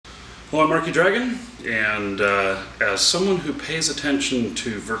Hello, I'm Marky Dragon, and as someone who pays attention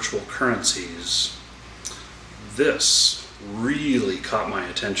to virtual currencies, this really caught my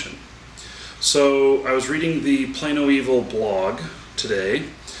attention. So I was reading the Play No Evil blog today,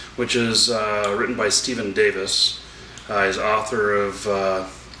 which is written by Stephen Davis. He's author of a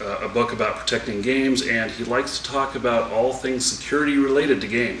book about protecting games, and he likes to talk about all things security related to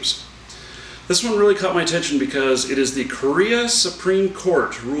games. This one really caught my attention because it is the Korea Supreme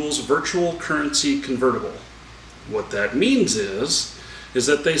Court rules virtual currency convertible. What that means is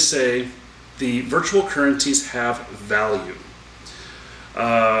that they say the virtual currencies have value.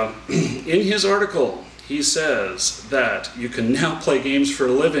 In his article, he says that you can now play games for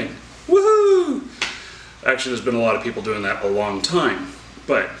a living. Woohoo! Actually, there's been a lot of people doing that a long time,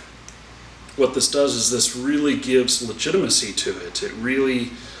 but what this does is this really gives legitimacy to it. It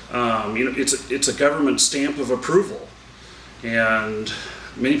really it's a government stamp of approval, and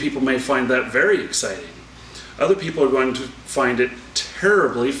many people may find that very exciting. Other people are going to find it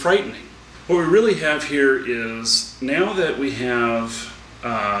terribly frightening. What we really have here is, now that we have,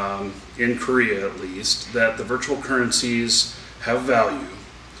 in Korea at least, that the virtual currencies have value,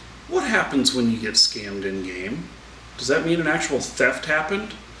 what happens when you get scammed in-game? Does that mean an actual theft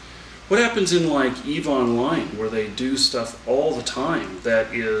happened? What happens in like EVE Online, where they do stuff all the time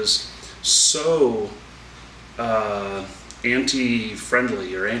that is so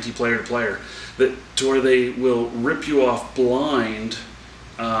anti-friendly or anti-player to player, that to where they will rip you off blind,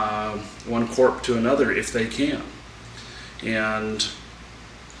 one corp to another if they can? And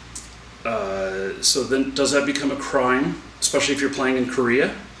so then does that become a crime, especially if you're playing in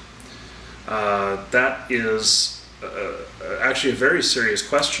Korea? That is actually a very serious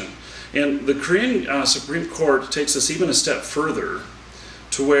question. And the Korean Supreme Court takes this even a step further,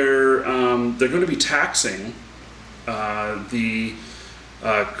 to where they're going to be taxing the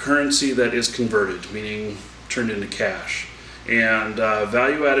currency that is converted, meaning turned into cash. And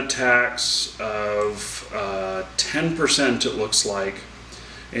value-added tax of 10%, it looks like.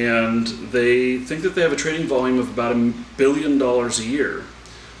 And they think that they have a trading volume of about $1 billion a year.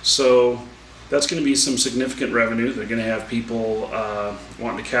 So that's going to be some significant revenue. They're going to have people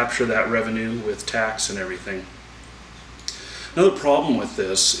wanting to capture that revenue with tax and everything. Another problem with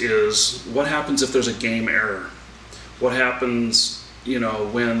this is, what happens if there's a game error? What happens,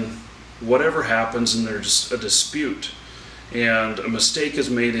 when whatever happens and there's a dispute and a mistake is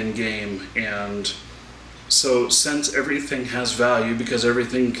made in game? And so since everything has value, because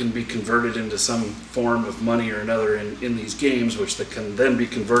everything can be converted into some form of money or another in these games, which that can then be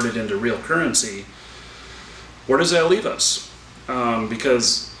converted into real currency, where does that leave us?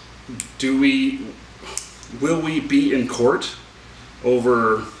 Because will we be in court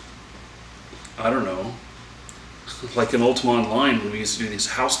over, I don't know, like in Ultima Online when we used to do these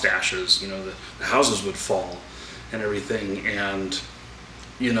house dashes, the houses would fall and everything, and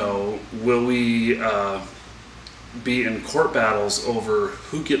will we be in court battles over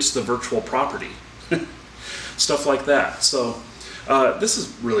who gets the virtual property? Stuff like that. So this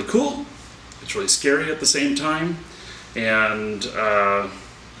is really cool. It's really scary at the same time, and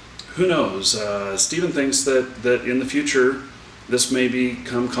who knows? Stephen thinks that in the future this may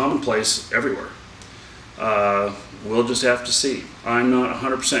become commonplace everywhere. We'll just have to see. I'm not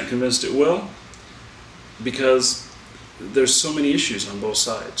 100% convinced it will, because there's so many issues on both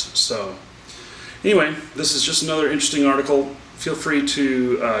sides. So anyway, this is just another interesting article. Feel free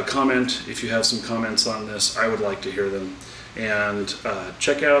to comment if you have some comments on this. I would like to hear them. And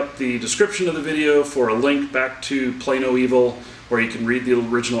check out the description of the video for a link back to Play No Evil, where you can read the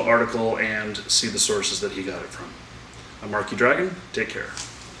original article and see the sources that he got it from. I'm Marky Dragon. Take care.